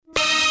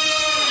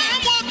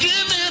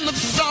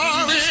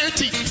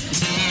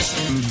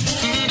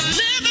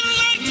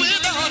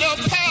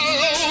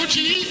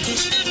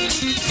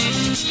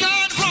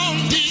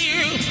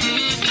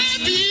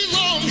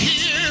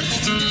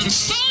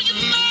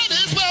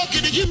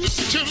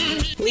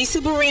Lisa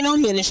Barrino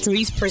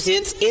Ministries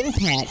presents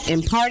Impact,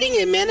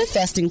 imparting and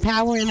manifesting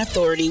power and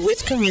authority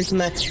with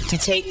charisma to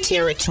take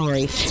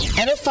territory,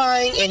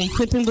 edifying and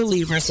equipping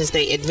believers as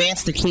they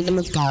advance the kingdom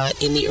of God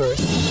in the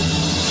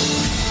earth.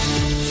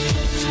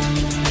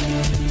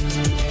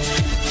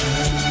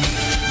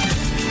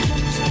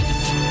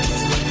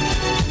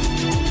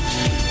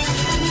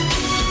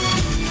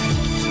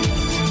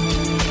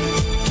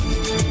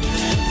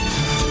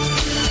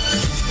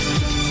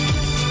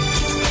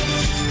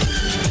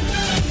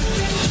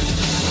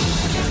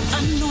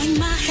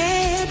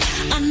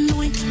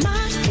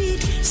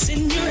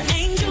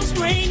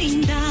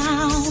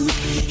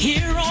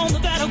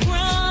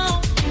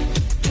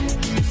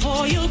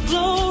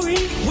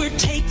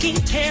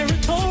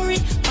 Territory,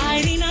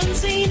 fighting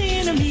unseen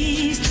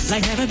enemies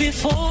like never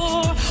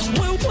before.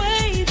 We're